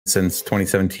Since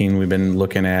 2017, we've been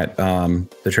looking at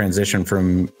the transition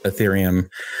from Ethereum.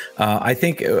 I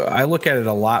think I look at it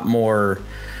a lot more,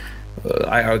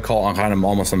 I would call it on kind of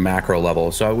almost a macro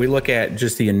level. So we look at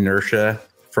just the inertia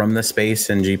from the space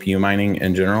and GPU mining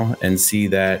in general and see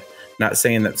that, not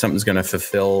saying that something's going to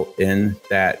fulfill in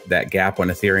that gap when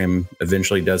Ethereum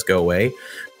eventually does go away,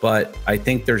 but I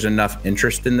think there's enough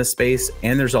interest in the space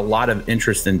and there's a lot of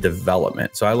interest in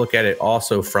development. So I look at it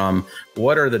also from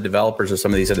what are the developers of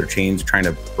some of these other chains trying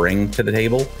to bring to the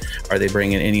table? Are they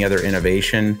bringing any other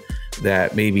innovation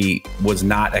that maybe was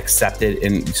not accepted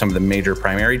in some of the major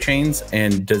primary chains?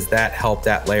 And does that help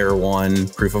that layer one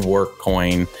proof of work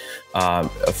coin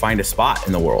find a spot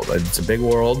in the world? It's a big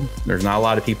world. There's not a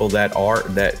lot of people that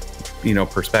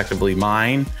prospectively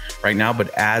mine right now, but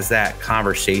as that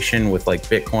conversation with like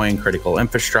Bitcoin, critical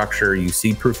infrastructure, you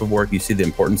see proof of work, you see the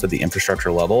importance of the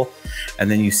infrastructure level,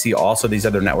 and then you see also these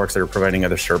other networks that are providing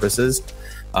other services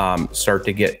start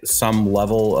to get some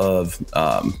level of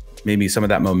maybe some of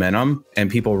that momentum,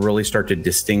 and people really start to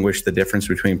distinguish the difference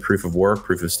between proof of work,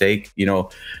 proof of stake,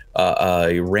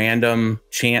 a random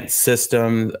chance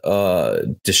system,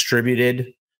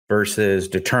 distributed versus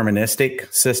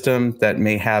deterministic system that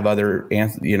may have other,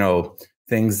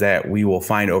 things that we will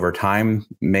find over time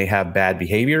may have bad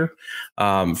behavior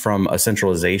from a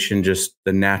centralization, just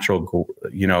the natural,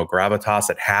 gravitas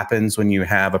that happens when you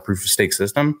have a proof of stake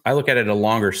system. I look at it at a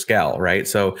longer scale, right?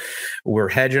 So we're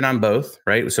hedging on both,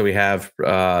 right? So we have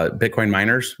Bitcoin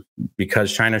miners,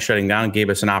 because China's shutting down, gave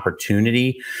us an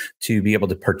opportunity to be able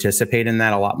to participate in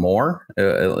that a lot more,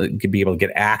 be able to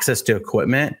get access to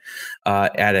equipment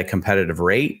at a competitive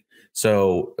rate.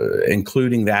 So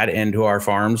including that into our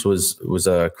farms was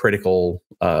a critical,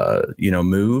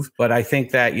 move. But I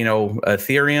think that,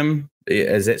 Ethereum,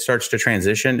 as it starts to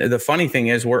transition, the funny thing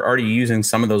is we're already using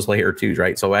some of those layer twos,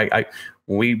 right? So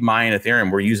when we mine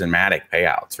Ethereum, we're using Matic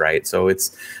payouts, right? So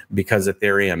it's because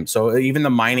Ethereum. So even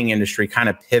the mining industry kind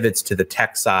of pivots to the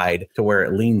tech side to where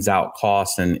it leans out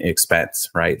cost and expense,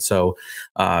 right? So,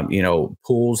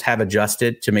 pools have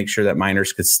adjusted to make sure that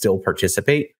miners could still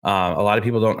participate. A lot of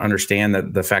people don't understand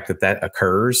the fact that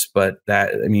occurs, but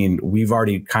we've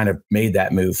already kind of made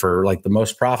that move for like the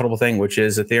most profitable thing, which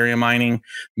is Ethereum mining,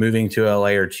 moving to a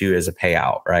layer two as a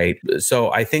payout, right?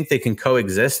 So I think they can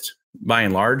coexist by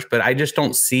and large, but I just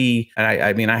don't see, and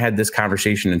I had this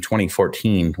conversation in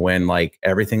 2014 when like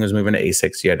everything was moving to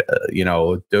ASICs. You had,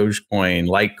 Dogecoin,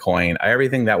 Litecoin,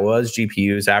 everything that was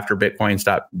GPUs after Bitcoin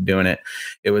stopped doing it.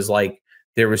 It was like,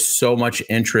 there was so much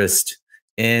interest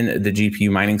in the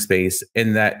GPU mining space,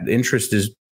 and that interest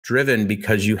is driven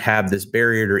because you have this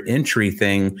barrier to entry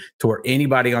thing to where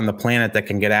anybody on the planet that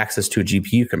can get access to a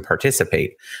GPU can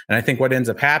participate. And I think what ends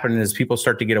up happening is people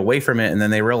start to get away from it, and then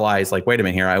they realize, like, wait a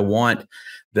minute here, I want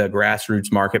the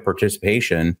grassroots market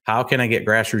participation. How can I get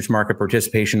grassroots market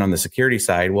participation on the security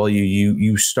side? Well,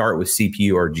 you start with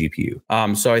CPU or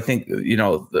GPU. So I think,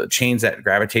 the chains that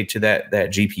gravitate to that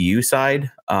GPU side,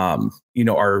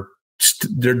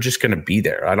 they're just going to be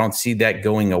there. I don't see that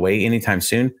going away anytime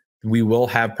soon. We will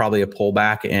have probably a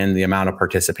pullback in the amount of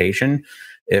participation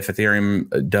if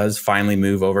Ethereum does finally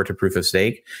move over to proof of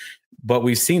stake. But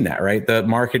we've seen that, right? The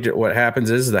market, what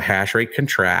happens is the hash rate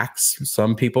contracts.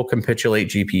 Some people capitulate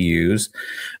GPUs,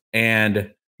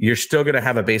 and you're still going to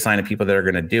have a baseline of people that are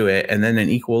going to do it. And then an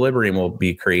equilibrium will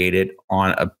be created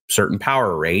on a certain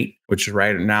power rate, which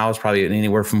right now is probably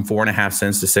anywhere from 4.5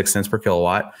 cents to 6 cents per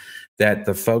kilowatt, that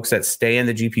the folks that stay in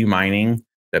the GPU mining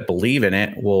that believe in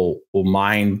it will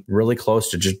mine really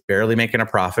close to just barely making a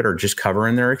profit or just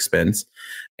covering their expense.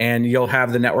 And you'll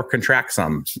have the network contract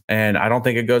some. And I don't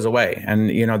think it goes away. And,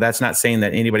 that's not saying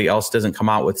that anybody else doesn't come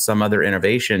out with some other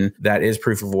innovation that is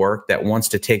proof of work, that wants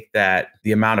to take the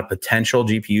amount of potential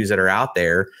GPUs that are out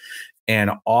there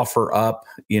and offer up,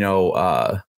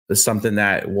 something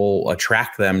that will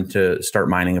attract them to start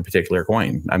mining a particular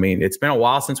coin. I mean, it's been a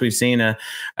while since we've seen a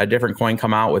different coin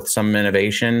come out with some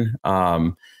innovation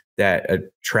that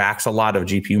attracts a lot of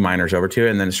GPU miners over to it,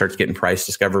 and then it starts getting price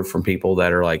discovered from people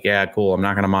that are like, yeah, cool, I'm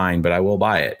not going to mine, but I will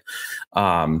buy it.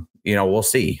 We'll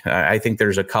see. I think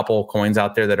there's a couple coins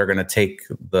out there that are going to take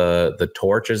the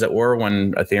torch, as it were,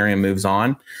 when Ethereum moves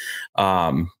on.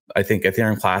 I think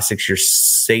Ethereum Classic's your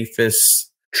safest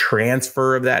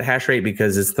transfer of that hash rate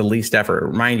because it's the least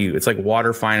effort. Mind you, it's like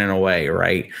water finding a way,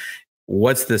 right?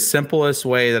 What's the simplest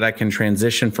way that I can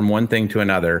transition from one thing to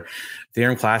another?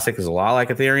 Ethereum Classic is a lot like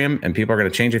Ethereum, and people are going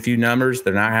to change a few numbers.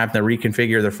 They're not having to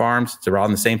reconfigure their farms. They're all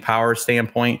on the same power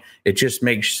standpoint. It just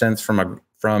makes sense from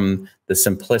the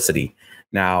simplicity.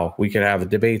 Now, we could have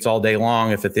debates all day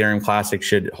long if Ethereum Classic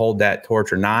should hold that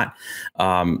torch or not.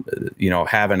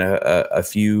 Having a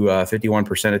few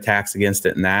 51% attacks against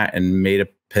it and that, and made a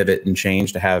pivot and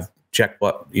change to have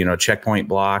checkpoint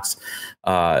blocks,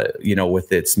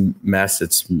 with its mess,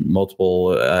 its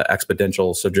multiple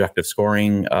exponential subjective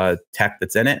scoring tech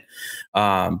that's in it.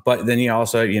 But then you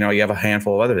also, you have a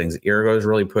handful of other things. Ergo is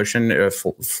really pushing.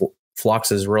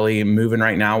 Flux is really moving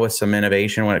right now with some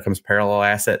innovation when it comes to parallel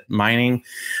asset mining.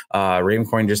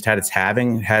 Ravencoin just had its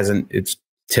halving. It's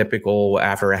typical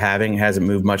after a halving, hasn't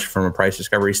moved much from a price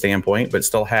discovery standpoint, but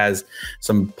still has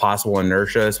some possible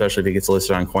inertia, especially if it gets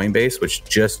listed on Coinbase, which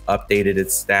just updated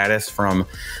its status from,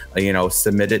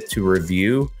 submitted to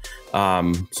review.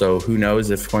 So who knows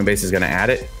if Coinbase is going to add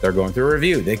it? They're going through a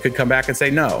review. They could come back and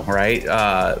say no, right?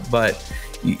 But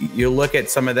you look at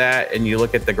some of that, and you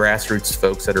look at the grassroots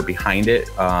folks that are behind it,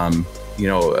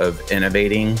 of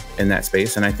innovating in that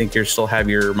space. And I think you still have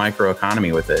your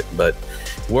microeconomy with it, but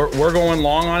we're going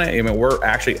long on it. I mean, we're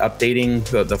actually updating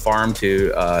the farm to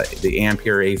the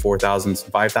Ampere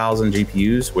A4000, 5000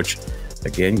 GPUs, which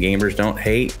again, gamers don't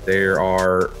hate. There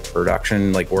are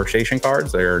production like workstation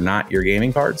cards. They're not your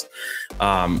gaming cards.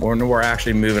 We're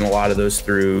actually moving a lot of those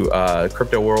through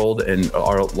crypto world, and a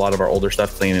lot of our older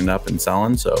stuff cleaning up and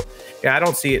selling. So yeah, I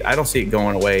don't see it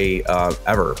going away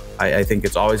ever. I think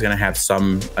it's always going to have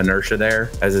some inertia there,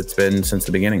 as it's been since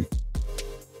the beginning.